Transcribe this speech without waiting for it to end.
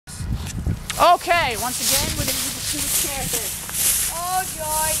Okay, once again, we're going to do the stupid chair thing. Oh,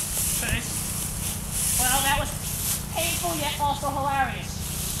 joy. Okay. Well, that was painful yet also hilarious.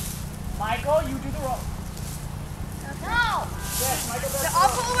 Michael, you do the rope. No. Yes, Michael does the I'll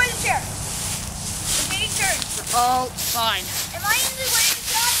rope. pull away the chair. It's taking turns. Oh, fine. Am I in the way of the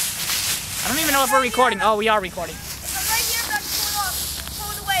shot? I don't even know if we're recording. Oh, we are recording. If I'm right here, I'm going to pull it off. Pull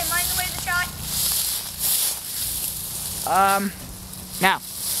it away. Am I in the way of the shot? Now,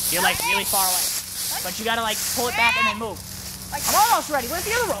 you're like really far away. But you gotta like pull it back and then move. I'm almost ready. Where's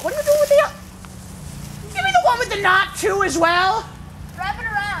the other rope? What are you doing with the other? Give me the one with the knot too as well. Wrap it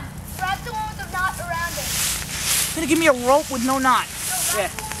around. Wrap the one with the knot around it. You're gonna give me a rope with no knot. No,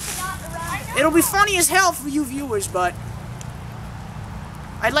 wrap the one with the knot around it. It'll be funny as hell for you viewers, but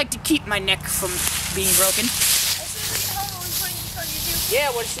I'd like to keep my neck from being broken. As soon as we get home, we'll be putting this on YouTube.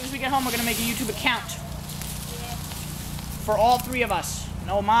 Yeah, well, as soon as we get home, we're gonna make a YouTube account. Yeah. For all three of us.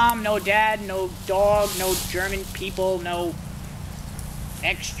 No mom, no dad, no dog, no German people, no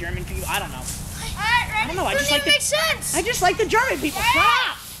ex-German people. I don't know. Alright, ready? I don't know, I just like makes sense. I just like the German people. Shut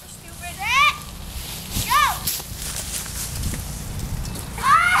up! Stupid. Go!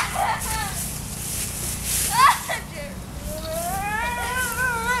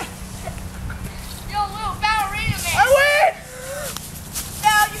 Yo, little ballerina man. I win!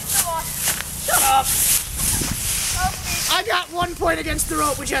 No, you still lost. Shut up! Okay. I got 1 point against the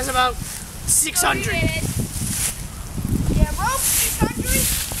rope, which has about 600. So you did it. Yeah, rope,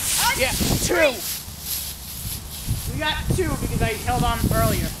 600. Yeah, 2. We got 2 because I held on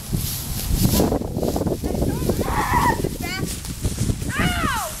earlier.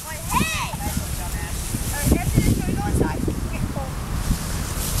 Ow! My head! Alright, after this, we go inside. It's getting cold.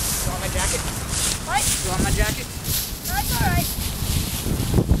 You want my jacket? What? You want my jacket? No, it's alright.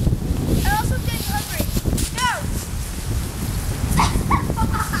 I'm also getting hungry. Go!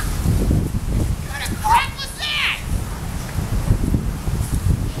 What the crap was that?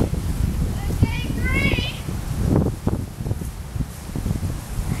 I'm getting green.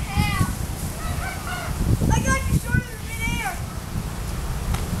 I got you shorter than midair.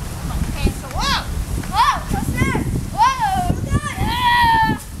 Okay, so whoa! Whoa, what's that? Whoa, look at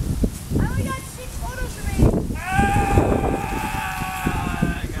that. I only got 6 photos of me.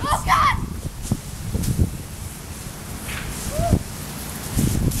 Oh, God!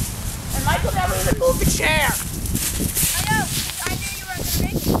 And Michael never even moved the chair. I know. I knew you weren't going to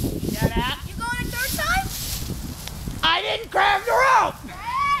make it. Shut up. You going a third time? I didn't grab the rope.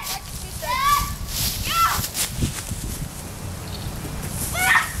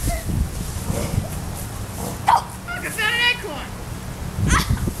 Look, I found an acorn.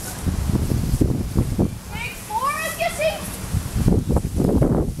 Take 4, I'm guessing?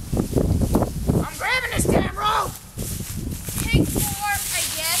 I'm grabbing this damn rope. Take 4, I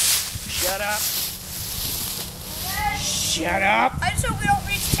guess. Shut up. Shut up. I just hope we don't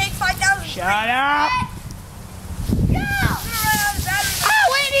reach take 5,000. Shut up. No! I'm gonna run out of battery. Oh,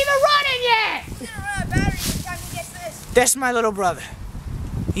 we ain't even running yet. I'm gonna run out of battery by the time he gets this. That's my little brother.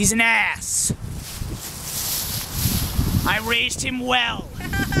 He's an ass. I raised him well.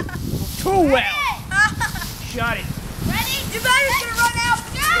 Too well. Shut it. Ready? Your battery's gonna run out.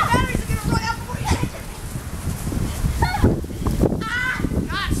 Your batteries are gonna run out before you hit it.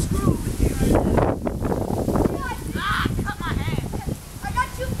 God, screw with you. Cut my hand. I got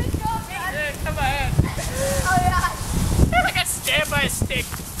 2 big dogs, man. Yeah, cut my hand. Oh, yeah. I got stabbed by a stick.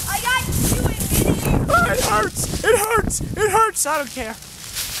 I got 2 in midair. Oh, it hurts. It hurts. It hurts. I don't care. I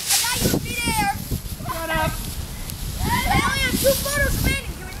got you in midair. Shut up. I only have 2 photos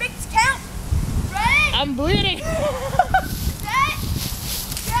remaining. Can we make this count? Ready? I'm bleeding. Set.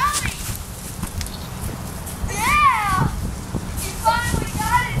 Tell me. Yeah. You finally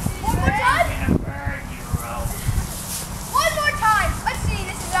got it. One more time? One more time. Let's see.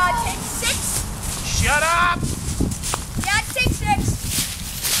 This is take 6. Shut up. Yeah, take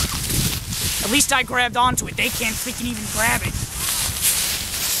 6. At least I grabbed onto it. They can't freaking even grab it.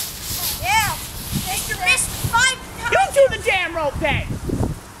 Yeah. Take your missed 5 times. You do the damn rope then.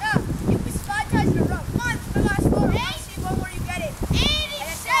 No, you missed 5 times in a row. Come on, it's my last photo. Let's see one more you get it.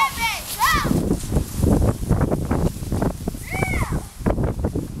 87. Go. Yeah.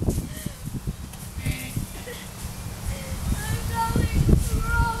 I'm going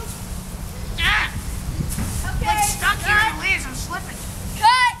gross. Ah! Okay. I'm stuck here in cut. the leaves. I'm slipping.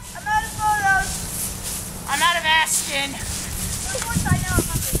 Cut. I'm out of photos. I'm out of asking. Once I know I'm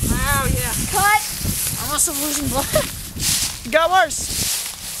hungry. Oh, yeah. Cut. I'm also losing blood. It got worse.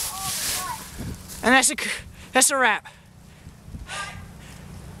 And that's a wrap.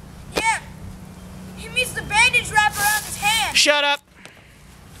 Yeah. He means the bandage wrap around his hand. Shut up.